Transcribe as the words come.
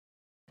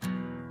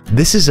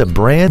This is a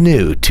brand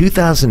new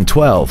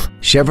 2012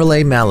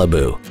 Chevrolet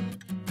Malibu.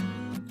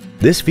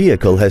 This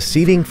vehicle has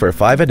seating for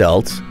 5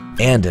 adults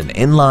and an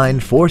inline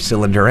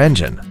 4-cylinder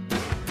engine.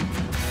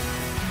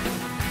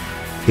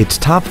 Its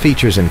top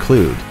features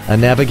include a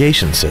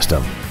navigation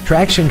system,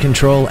 traction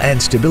control and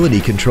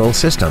stability control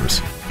systems,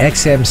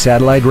 XM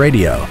satellite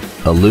radio,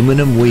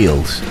 aluminum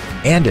wheels,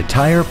 and a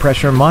tire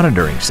pressure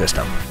monitoring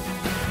system.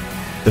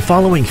 The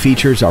following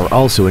features are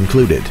also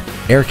included: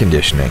 air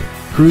conditioning,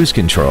 cruise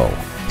control,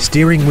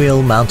 steering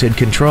wheel mounted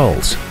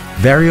controls,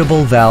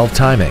 variable valve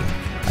timing,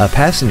 a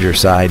passenger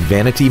side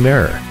vanity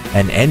mirror,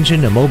 an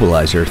engine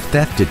immobilizer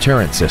theft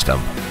deterrent system,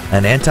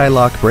 an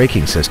anti-lock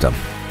braking system,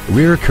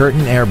 rear curtain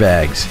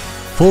airbags,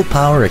 full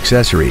power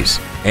accessories,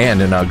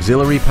 and an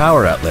auxiliary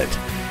power outlet.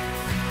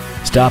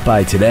 Stop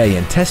by today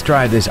and test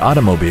drive this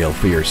automobile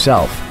for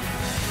yourself.